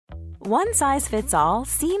One size fits all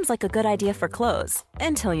seems like a good idea for clothes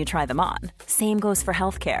until you try them on. Same goes for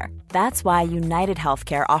healthcare. That's why United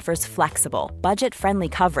Healthcare offers flexible, budget-friendly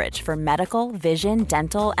coverage for medical, vision,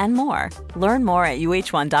 dental, and more. Learn more at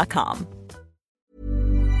uh1.com.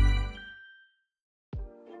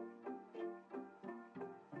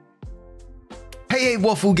 Hey,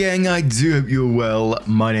 Waffle Gang, I do hope you're well.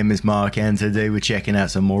 My name is Mark, and today we're checking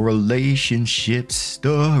out some more relationship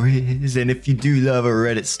stories. And if you do love a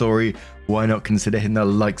Reddit story, why not consider hitting that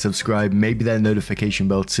like, subscribe, maybe that notification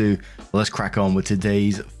bell too. Well, let's crack on with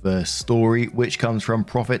today's first story, which comes from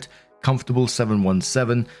Prophet Comfortable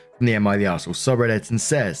 717 from the Am I the Arsehole subreddit, and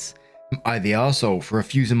says, Am I the arsehole for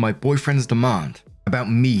refusing my boyfriend's demand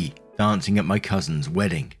about me dancing at my cousin's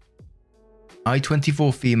wedding? I,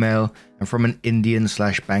 24 female, and from an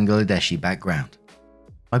Indian/Bangladeshi background.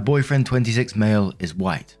 My boyfriend, 26 male, is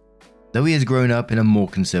white. Though he has grown up in a more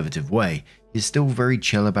conservative way, he is still very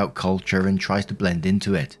chill about culture and tries to blend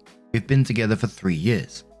into it. We've been together for 3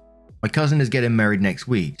 years. My cousin is getting married next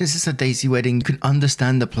week. Since it's a Desi wedding, you can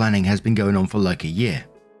understand the planning has been going on for like a year,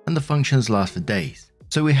 and the functions last for days.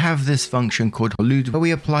 So we have this function called Halud, where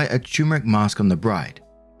we apply a turmeric mask on the bride,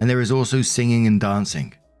 and there is also singing and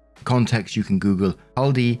dancing. Context, you can Google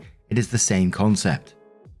Haldi, it is the same concept.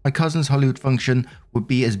 My cousin's Halud function would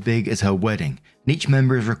be as big as her wedding, and each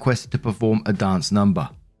member is requested to perform a dance number.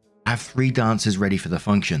 I have 3 dances ready for the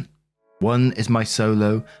function. One is my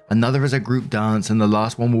solo, another is a group dance, and the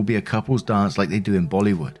last one will be a couple's dance like they do in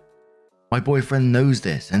Bollywood. My boyfriend knows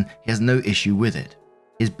this and he has no issue with it.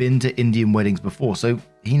 He's been to Indian weddings before, so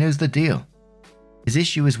he knows the deal. His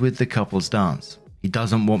issue is with the couple's dance. He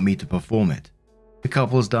doesn't want me to perform it. The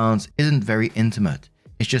couple's dance isn't very intimate.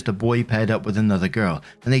 It's just a boy paired up with another girl,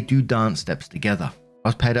 and they do dance steps together. I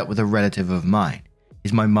was paired up with a relative of mine.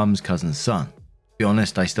 He's my mum's cousin's son. To be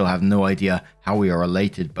honest, I still have no idea how we are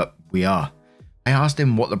related, but we are. I asked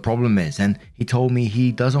him what the problem is, and he told me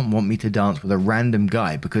he doesn't want me to dance with a random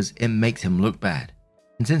guy because it makes him look bad.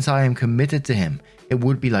 And since I am committed to him, it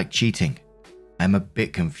would be like cheating. I am a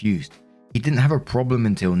bit confused. He didn't have a problem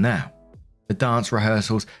until now. The dance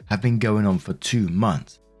rehearsals have been going on for 2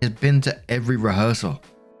 months. He has been to every rehearsal.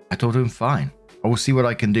 I told him fine, I will see what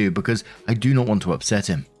I can do because I do not want to upset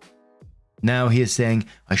him. Now he is saying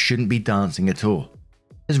I shouldn't be dancing at all.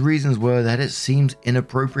 His reasons were that it seems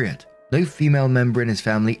inappropriate. No female member in his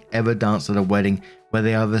family ever danced at a wedding where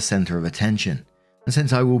they are the center of attention. And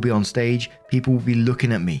since I will be on stage, people will be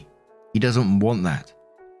looking at me. He doesn't want that.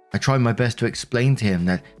 I tried my best to explain to him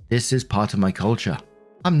that this is part of my culture.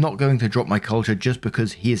 I'm not going to drop my culture just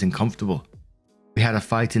because he is uncomfortable. We had a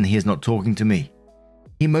fight and he is not talking to me.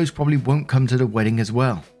 He most probably won't come to the wedding as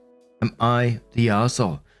well. Am I the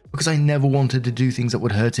arsehole? Because I never wanted to do things that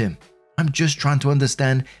would hurt him. I'm just trying to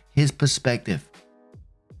understand his perspective.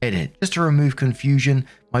 Edit. Just to remove confusion,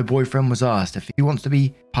 my boyfriend was asked if he wants to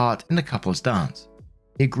be part in the couple's dance.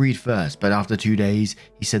 He agreed first, but after 2 days,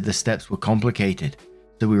 he said the steps were complicated,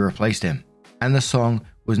 so we replaced him. And the song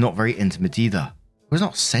was not very intimate either. It was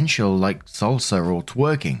not sensual like salsa or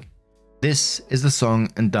twerking. This is the song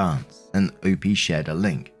and dance, and OP shared a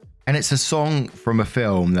link. And it's a song from a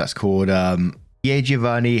film that's called Ye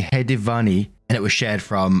Jivani Hai Divani, and it was shared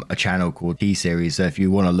from a channel called T-Series, so if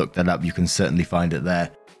you want to look that up, you can certainly find it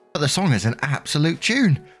there. But the song is an absolute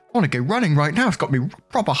tune. I want to go running right now, it's got me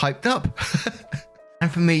proper hyped up. And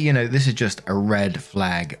for me, this is just a red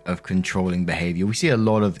flag of controlling behavior. We see a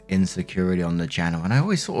lot of insecurity on the channel, and I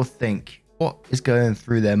always sort of think, what is going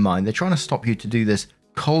through their mind? They're trying to stop you to do this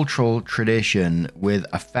cultural tradition with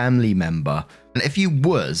a family member. And if you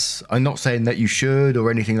was, I'm not saying that you should or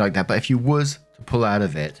anything like that, but if you was to pull out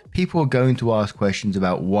of it, people are going to ask questions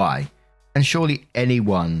about why. And surely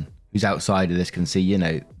anyone who's outside of this can see,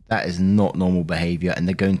 that is not normal behavior, and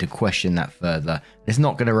they're going to question that further. It's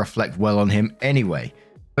not going to reflect well on him anyway.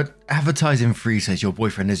 But Advertising Free says your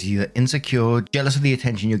boyfriend is either insecure, jealous of the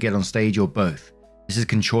attention you get on stage, or both. This is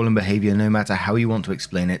controlling behavior no matter how you want to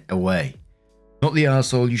explain it away. Not the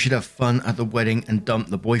arsehole, you should have fun at the wedding and dump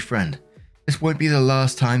the boyfriend. This won't be the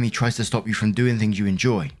last time he tries to stop you from doing things you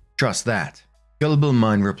enjoy. Trust that. Gullible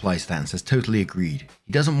Mind replies to that and says totally agreed.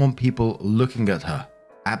 He doesn't want people looking at her.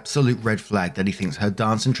 Absolute red flag that he thinks her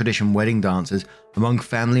dance and tradition wedding dances among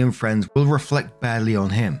family and friends will reflect badly on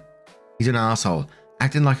him. He's an arsehole,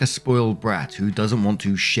 acting like a spoiled brat who doesn't want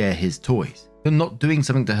to share his toys. You're not doing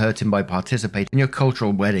something to hurt him by participating in your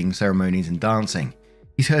cultural wedding ceremonies and dancing.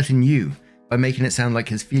 He's hurting you by making it sound like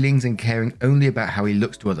his feelings and caring only about how he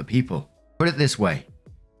looks to other people. Put it this way,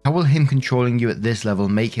 how will him controlling you at this level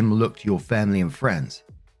make him look to your family and friends?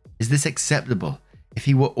 Is this acceptable if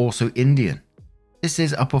he were also Indian? This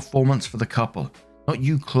is a performance for the couple, not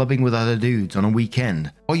you clubbing with other dudes on a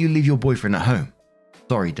weekend while you leave your boyfriend at home.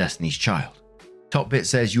 Sorry, Destiny's Child. Top Bit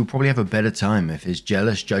says you'll probably have a better time if his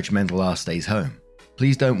jealous, judgmental ass stays home.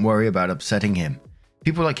 Please don't worry about upsetting him.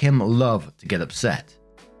 People like him love to get upset.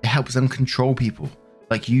 It helps them control people,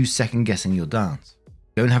 like you second guessing your dance.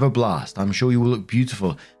 Go and have a blast, I'm sure you will look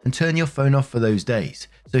beautiful, and turn your phone off for those days,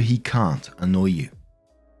 so he can't annoy you.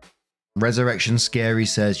 Resurrection Scary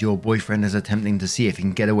says your boyfriend is attempting to see if he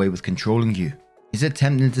can get away with controlling you. He's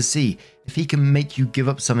attempting to see if he can make you give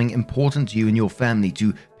up something important to you and your family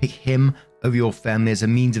to pick him over your family as a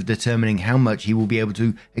means of determining how much he will be able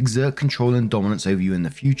to exert control and dominance over you in the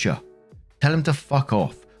future. Tell him to fuck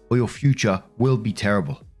off, or your future will be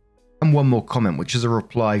terrible. And one more comment, which is a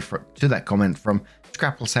reply to that comment from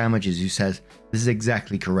Scrapple Sandwiches, who says, this is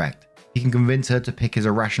exactly correct. He can convince her to pick his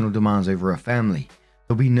irrational demands over her family.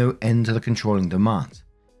 There'll be no end to the controlling demands.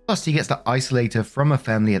 Plus, he gets to isolate her from her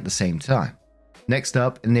family at the same time. Next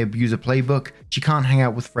up, in the abuser playbook, she can't hang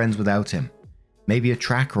out with friends without him. Maybe a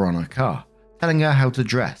tracker on her car, telling her how to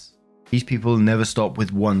dress. These people never stop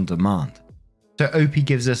with one demand. So OP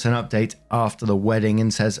gives us an update after the wedding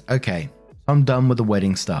and says, okay, I'm done with the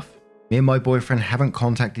wedding stuff. Me and my boyfriend haven't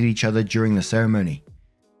contacted each other during the ceremony.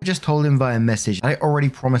 I just told him via message that I already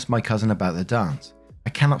promised my cousin about the dance. I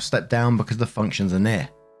cannot step down because the functions are near.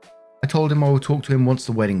 I told him I will talk to him once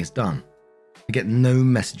the wedding is done. I get no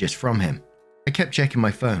messages from him. I kept checking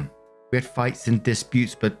my phone. We had fights and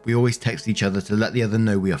disputes, but we always text each other to let the other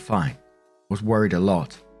know we are fine. I was worried a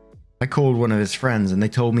lot. I called one of his friends and they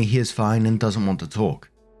told me he is fine and doesn't want to talk.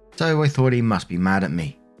 So I thought he must be mad at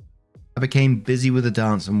me. I became busy with the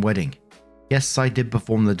dance and wedding. Yes, I did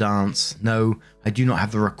perform the dance. No, I do not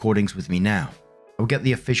have the recordings with me now. I will get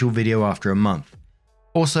the official video after a month.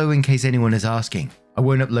 Also, in case anyone is asking, I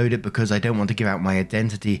won't upload it because I don't want to give out my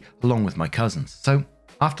identity along with my cousins. So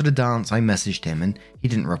after the dance, I messaged him and he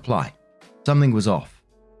didn't reply. Something was off.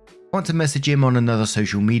 I want to message him on another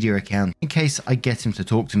social media account in case I get him to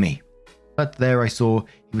talk to me. But there I saw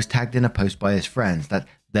he was tagged in a post by his friends that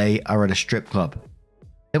they are at a strip club.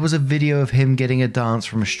 There was a video of him getting a dance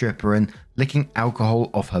from a stripper and licking alcohol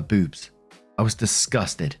off her boobs. I was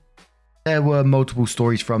disgusted. There were multiple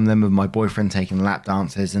stories from them of my boyfriend taking lap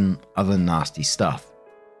dances and other nasty stuff.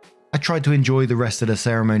 I tried to enjoy the rest of the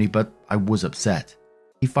ceremony, but I was upset.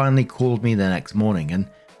 He finally called me the next morning and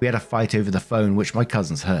we had a fight over the phone, which my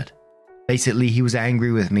cousins heard. Basically, he was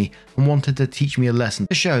angry with me and wanted to teach me a lesson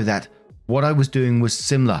to show that what I was doing was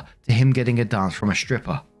similar to him getting a dance from a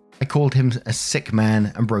stripper. I called him a sick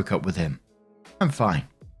man and broke up with him. I'm fine.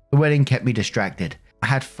 The wedding kept me distracted. I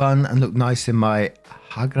had fun and looked nice in my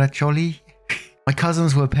hagracholi. My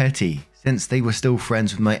cousins were petty since they were still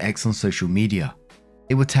friends with my ex on social media.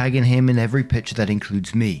 They were tagging him in every picture that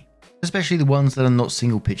includes me, especially the ones that are not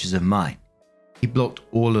single pictures of mine. He blocked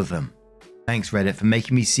all of them. Thanks Reddit for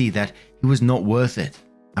making me see that he was not worth it.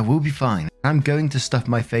 I will be fine. I'm going to stuff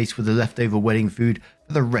my face with the leftover wedding food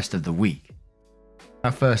for the rest of the week. Now,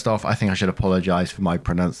 first off, I think I should apologize for my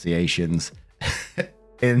pronunciations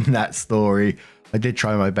in that story. I did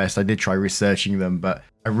try my best. I did try researching them, but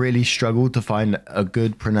I really struggled to find a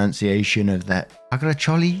good pronunciation of that.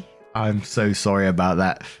 Agracholi? I'm so sorry about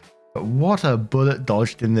that. But what a bullet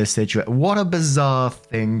dodged in this situation. What a bizarre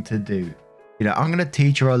thing to do. You know, I'm going to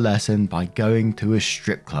teach her a lesson by going to a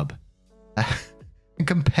strip club and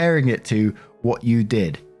comparing it to what you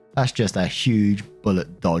did. That's just a huge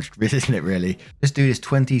bullet dodged, isn't it really? This dude is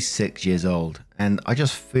 26 years old, and I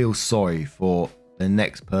just feel sorry for the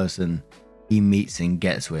next person he meets and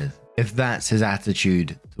gets with. If that's his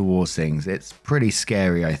attitude towards things, it's pretty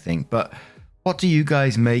scary, I think. But what do you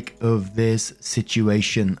guys make of this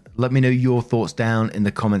situation? Let me know your thoughts down in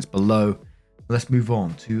the comments below. Let's move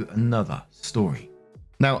on to another story.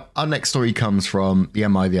 Now, our next story comes from the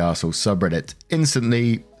Am I the Arsehole subreddit.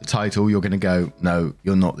 Instantly, the title, you're going to go, no,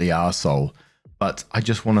 you're not the arsehole. But I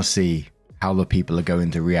just want to see how the people are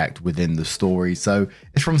going to react within the story. So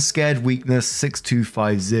it's from Scared Weakness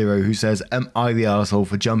 6250, who says, am I the arsehole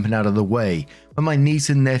for jumping out of the way when my niece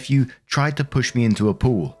and nephew tried to push me into a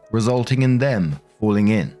pool, resulting in them falling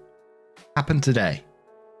in? Happened today.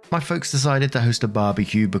 My folks decided to host a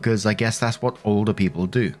barbecue because I guess that's what older people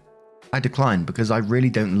do. I declined because I really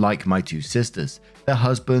don't like my two sisters, their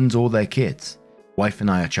husbands or their kids. Wife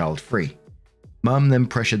and I are child free. Mum then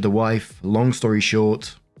pressured the wife. Long story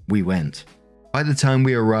short, we went. By the time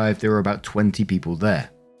we arrived, there were about 20 people there.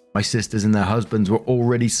 My sisters and their husbands were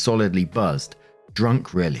already solidly buzzed,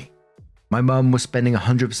 drunk really. My mum was spending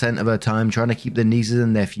 100% of her time trying to keep the nieces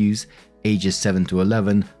and nephews, ages 7 to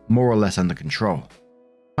 11, more or less under control.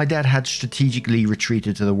 My dad had strategically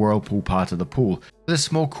retreated to the whirlpool part of the pool with a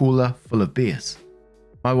small cooler full of beers.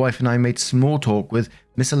 My wife and I made small talk with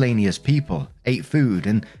miscellaneous people, ate food,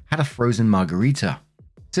 and had a frozen margarita.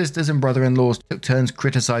 Sisters and brother-in-laws took turns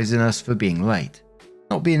criticizing us for being late,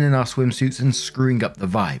 not being in our swimsuits and screwing up the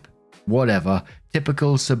vibe. Whatever,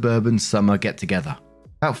 typical suburban summer get-together.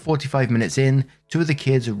 About 45 minutes in, two of the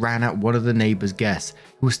kids ran at one of the neighbor's guests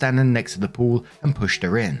who was standing next to the pool and pushed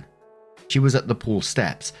her in. She was at the pool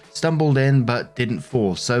steps, stumbled in but didn't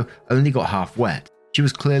fall, so only got half wet. She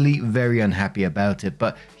was clearly very unhappy about it,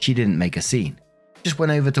 but she didn't make a scene. Just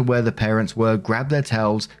went over to where the parents were, grabbed their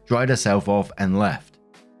towels, dried herself off, and left.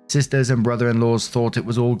 Sisters and brother-in-laws thought it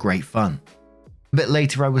was all great fun. A bit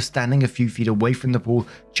later, I was standing a few feet away from the pool,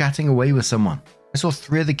 chatting away with someone. I saw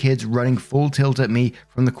three of the kids running full tilt at me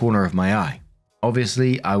from the corner of my eye.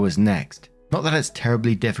 Obviously, I was next. Not that it's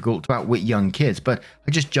terribly difficult to outwit young kids, but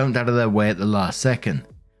I just jumped out of their way at the last second.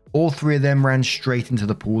 All three of them ran straight into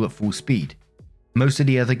the pool at full speed. Most of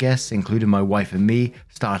the other guests, including my wife and me,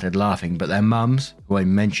 started laughing, but their mums, who I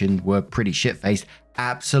mentioned were pretty shit-faced,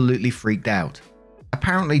 absolutely freaked out.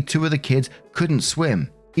 Apparently, two of the kids couldn't swim,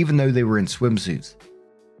 even though they were in swimsuits.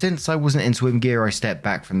 Since I wasn't in swim gear, I stepped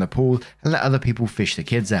back from the pool and let other people fish the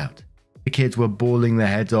kids out. The kids were bawling their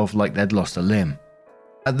heads off like they'd lost a limb.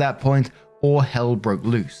 At that point, all hell broke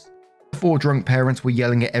loose. The four drunk parents were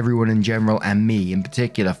yelling at everyone in general and me in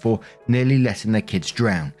particular for nearly letting their kids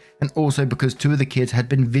drown, and also because two of the kids had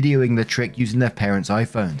been videoing the trick using their parents'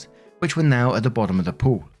 iPhones, which were now at the bottom of the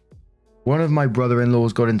pool. One of my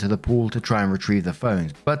brother-in-laws got into the pool to try and retrieve the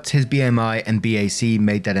phones, but his BMI and BAC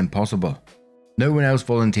made that impossible. No one else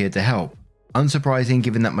volunteered to help, unsurprising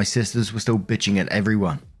given that my sisters were still bitching at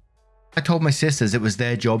everyone. I told my sisters it was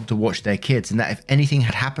their job to watch their kids and that if anything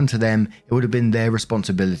had happened to them, it would have been their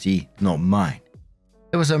responsibility, not mine.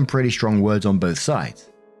 There were some pretty strong words on both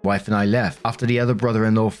sides. Wife and I left after the other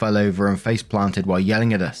brother-in-law fell over and face planted while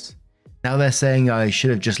yelling at us. Now they're saying I should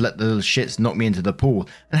have just let the little shits knock me into the pool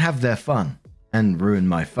and have their fun, and ruin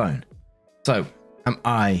my phone. So, am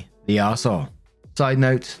I the arsehole? Side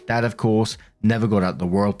note, Dad of course never got out the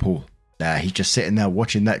whirlpool. He's just sitting there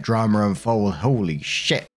watching that drama unfold. Holy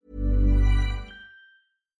shit.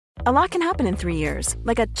 A lot can happen in 3 years,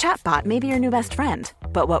 like a chatbot may be your new best friend.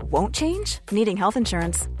 But what won't change? Needing health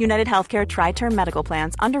insurance. United Healthcare Tri-Term Medical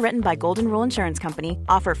Plans, underwritten by Golden Rule Insurance Company,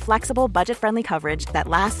 offer flexible, budget-friendly coverage that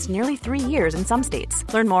lasts nearly 3 years in some states.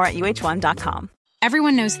 Learn more at uh1.com.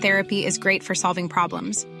 Everyone knows therapy is great for solving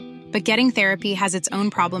problems. But getting therapy has its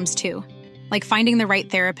own problems too. Like finding the right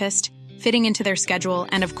therapist, fitting into their schedule,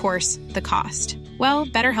 and of course, the cost. Well,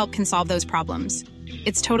 BetterHelp can solve those problems.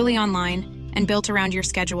 It's totally online and built around your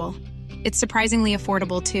schedule. It's surprisingly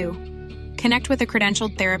affordable, too. Connect with a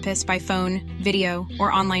credentialed therapist by phone, video,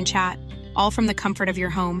 or online chat, all from the comfort of your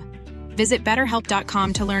home. Visit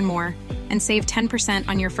BetterHelp.com to learn more and save 10%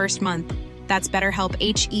 on your first month. That's BetterHelp,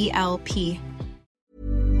 H-E-L-P.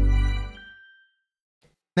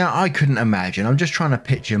 Now, I couldn't imagine. I'm just trying to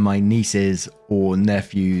picture my nieces or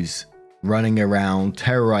nephews running around,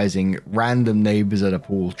 terrorizing random neighbors at a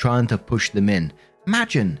pool, trying to push them in.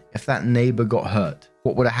 Imagine if that neighbor got hurt.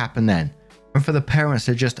 What would have happened then? And for the parents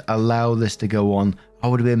to just allow this to go on, I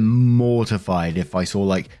would have been mortified if I saw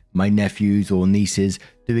like my nephews or nieces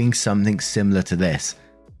doing something similar to this.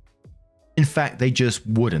 In fact, they just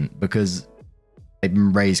wouldn't because they've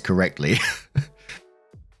been raised correctly.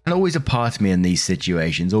 And always a part of me in these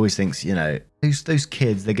situations always thinks, you know, those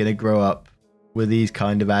kids, they're going to grow up with these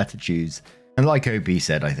kind of attitudes. And like OP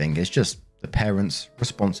said, I think it's just the parents'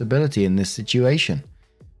 responsibility in this situation.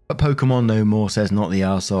 But Pokemon No More says not the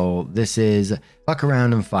arsehole. This is fuck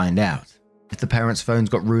around and find out. If the parents' phones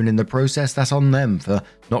got ruined in the process, that's on them for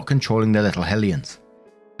not controlling their little hellions.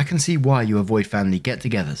 I can see why you avoid family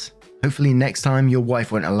get-togethers. Hopefully next time your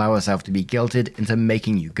wife won't allow herself to be guilted into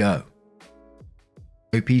making you go.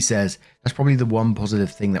 OP says that's probably the one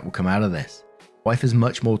positive thing that will come out of this. Wife is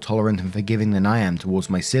much more tolerant and forgiving than I am towards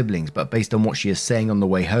my siblings, but based on what she is saying on the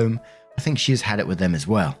way home, I think she has had it with them as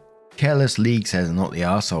well. Careless League says not the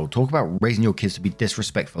arsehole. Talk about raising your kids to be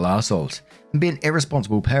disrespectful arseholes and being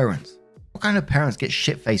irresponsible parents. What kind of parents get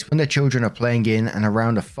shit-faced when their children are playing in and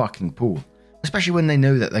around a fucking pool? Especially when they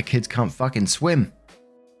know that their kids can't fucking swim.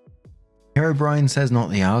 Hero Brian says not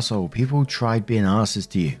the arsehole. People tried being arses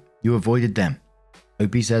to you. You avoided them.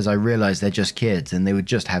 OP says I realized they're just kids and they were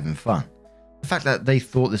just having fun. The fact that they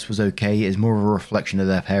thought this was okay is more of a reflection of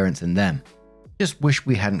their parents than them. Just wish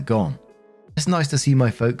we hadn't gone. It's nice to see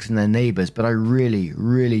my folks and their neighbors, but I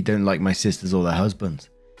really don't like my sisters or their husbands.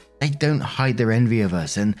 They don't hide their envy of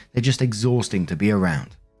us and they're just exhausting to be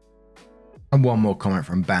around. And one more comment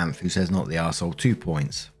from Bamf who says not the arsehole. 2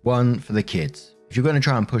 points. One, for the kids. If you're going to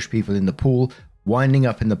try and push people in the pool, winding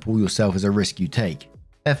up in the pool yourself is a risk you take.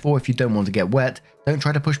 Therefore, if you don't want to get wet, don't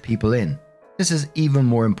try to push people in. This is even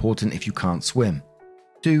more important if you can't swim.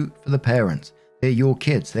 2. For the parents. They're your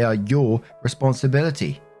kids. They are your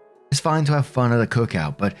responsibility. It's fine to have fun at a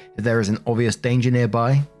cookout, but if there is an obvious danger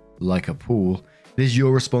nearby, like a pool, it is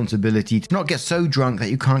your responsibility to not get so drunk that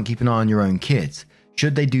you can't keep an eye on your own kids,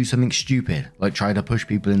 should they do something stupid, like try to push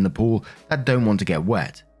people in the pool that don't want to get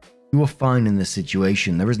wet. You are fine in this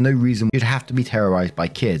situation. There is no reason you'd have to be terrorized by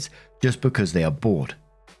kids just because they are bored.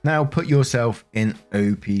 Now put yourself in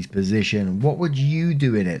OP's position. What would you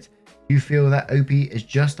do in it? Do you feel that OP is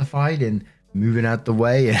justified in moving out the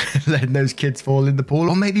way and letting those kids fall in the pool?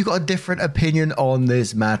 Or maybe you've got a different opinion on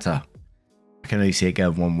this matter. I can only see it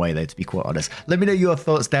going one way though, to be quite honest. Let me know your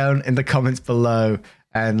thoughts down in the comments below,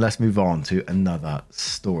 and let's move on to another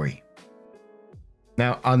story.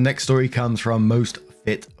 Now, our next story comes from Most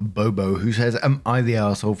Fit Bobo, who says, am I the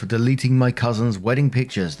arsehole for deleting my cousin's wedding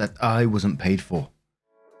pictures that I wasn't paid for?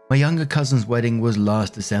 My younger cousin's wedding was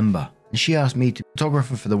last December, and she asked me to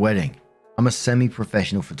photographer for the wedding. I'm a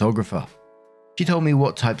semi-professional photographer. She told me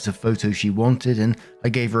what types of photos she wanted, and I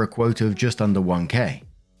gave her a quote of just under 1K.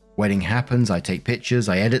 Wedding happens, I take pictures,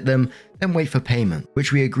 I edit them, then wait for payment,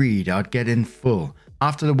 which we agreed I'd get in full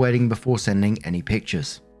after the wedding before sending any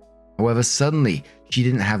pictures. However, suddenly she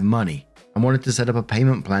didn't have money and wanted to set up a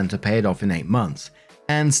payment plan to pay it off in 8 months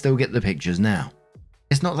and still get the pictures now.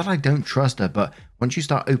 It's not that I don't trust her, but once you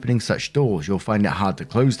start opening such doors, you'll find it hard to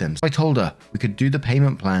close them. So I told her we could do the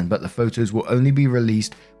payment plan, but the photos will only be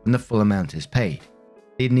released when the full amount is paid.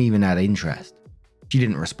 They didn't even add interest. She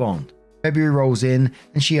didn't respond. February rolls in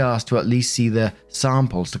and she asked to at least see the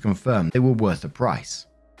samples to confirm they were worth the price.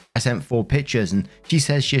 I sent 4 pictures and she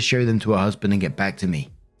says she'll show them to her husband and get back to me.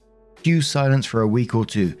 Due silence for a week or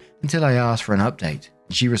 2 until I asked for an update,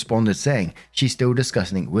 and she responded saying she's still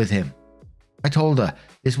discussing it with him. I told her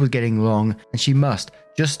this was getting long and she must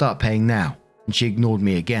just start paying now, and she ignored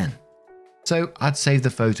me again. So I'd saved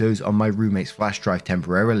the photos on my roommate's flash drive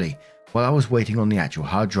temporarily while I was waiting on the actual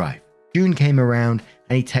hard drive. June came around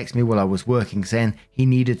and he texted me while I was working saying he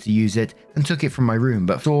needed to use it and took it from my room,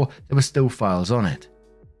 but saw there were still files on it.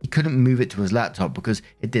 He couldn't move it to his laptop because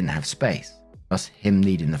it didn't have space, thus him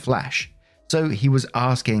needing the flash. So he was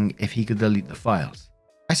asking if he could delete the files.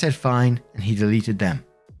 I said fine and he deleted them.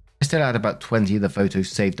 I still had about 20 of the photos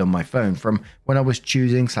saved on my phone from when I was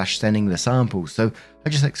choosing/sending the samples, so I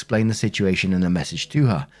just explained the situation in a message to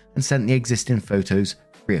her and sent the existing photos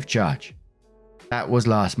free of charge. That was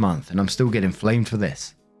last month and I'm still getting flamed for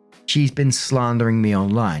this. She's been slandering me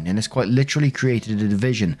online and has quite literally created a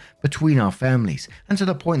division between our families, and to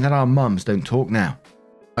the point that our mums don't talk now.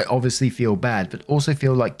 I obviously feel bad, but also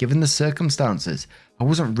feel like given the circumstances, I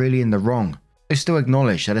wasn't really in the wrong. I still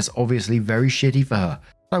acknowledge that it's obviously very shitty for her,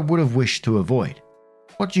 but I would have wished to avoid.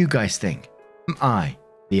 What do you guys think? Am I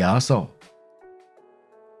the arsehole?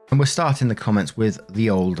 And we're starting the comments with the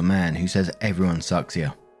old man who says everyone sucks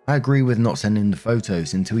here. I agree with not sending the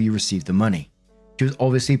photos until you receive the money. She was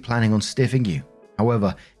obviously planning on stiffing you.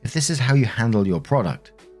 However, if this is how you handle your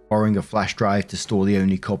product, borrowing a flash drive to store the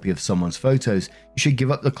only copy of someone's photos, you should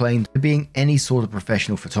give up the claim to being any sort of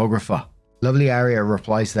professional photographer. Lovely Aria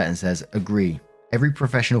replies to that and says, agree. Every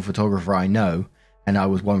professional photographer I know, and I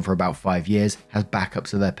was one for about 5 years, has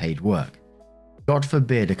backups of their paid work. God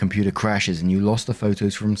forbid a computer crashes and you lost the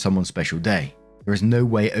photos from someone's special day. There is no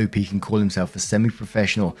way OP can call himself a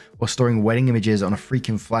semi-professional while storing wedding images on a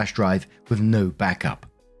freaking flash drive with no backup.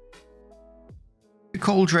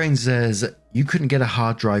 Cold Drain says, you couldn't get a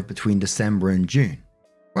hard drive between December and June.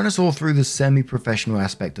 Run us all through the semi-professional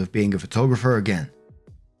aspect of being a photographer again.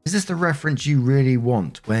 Is this the reference you really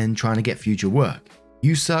want when trying to get future work?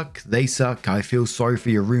 You suck, they suck, I feel sorry for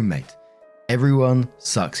your roommate. Everyone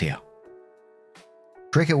sucks here.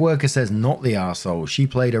 Cricket Worker says not the arsehole, she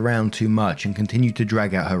played around too much and continued to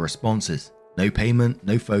drag out her responses. No payment,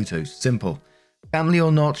 no photos, simple. Family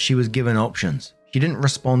or not, she was given options. She didn't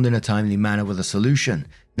respond in a timely manner with a solution.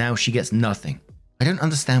 Now she gets nothing. I don't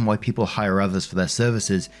understand why people hire others for their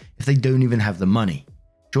services if they don't even have the money.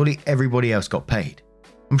 Surely everybody else got paid.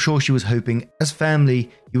 I'm sure she was hoping, as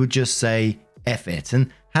family, you would just say, F it,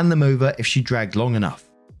 and hand them over if she dragged long enough.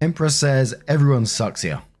 Empress says, everyone sucks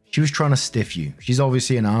here. She was trying to stiff you. She's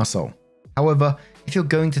obviously an arsehole. However, if you're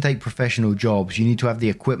going to take professional jobs, you need to have the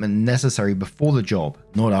equipment necessary before the job,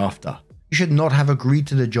 not after. You should not have agreed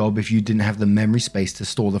to the job if you didn't have the memory space to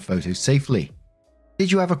store the photos safely.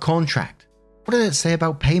 Did you have a contract? What did it say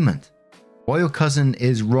about payment? While your cousin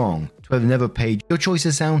is wrong to have never paid, your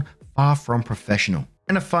choices sound far from professional.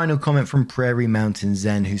 And a final comment from Prairie Mountain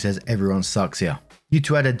Zen who says everyone sucks here. You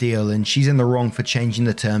two had a deal and she's in the wrong for changing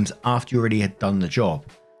the terms after you already had done the job.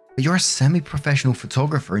 But you're a semi-professional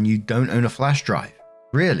photographer and you don't own a flash drive.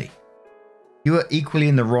 Really? You are equally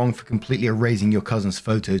in the wrong for completely erasing your cousin's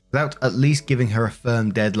photos without at least giving her a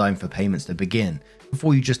firm deadline for payments to begin,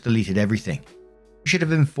 before you just deleted everything. You should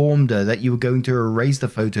have informed her that you were going to erase the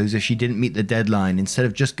photos if she didn't meet the deadline instead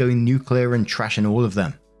of just going nuclear and trashing all of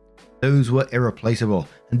them. Those were irreplaceable,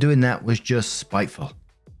 and doing that was just spiteful.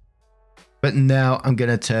 But now I'm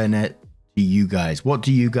going to turn it to you guys. What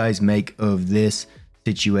do you guys make of this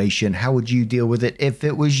situation? How would you deal with it if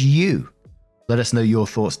it was you? Let us know your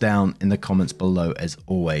thoughts down in the comments below as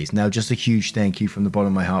always. Now, just a huge thank you from the bottom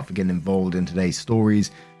of my heart for getting involved in today's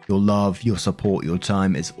stories. Your love, your support, your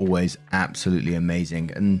time is always absolutely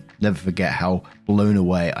amazing. And never forget how blown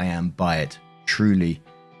away I am by it. Truly,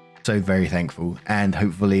 so very thankful. And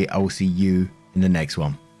hopefully I will see you in the next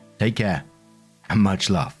one. Take care and much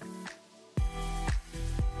love.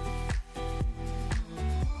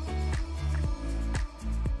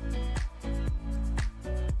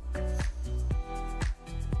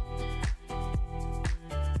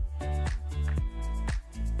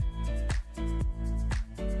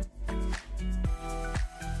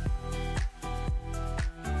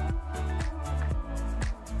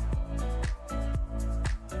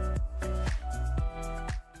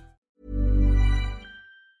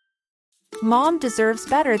 Mom deserves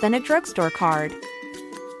better than a drugstore card.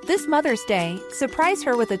 This Mother's Day, surprise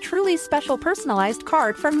her with a truly special personalized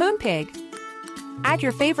card from Moonpig. Add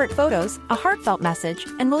your favorite photos, a heartfelt message,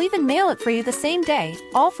 and we'll even mail it for you the same day,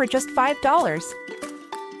 all for just $5.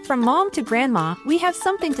 From mom to grandma, we have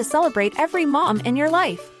something to celebrate every mom in your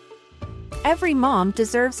life. Every mom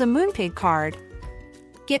deserves a Moonpig card.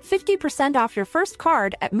 Get 50% off your first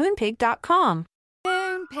card at moonpig.com.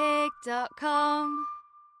 Moonpig.com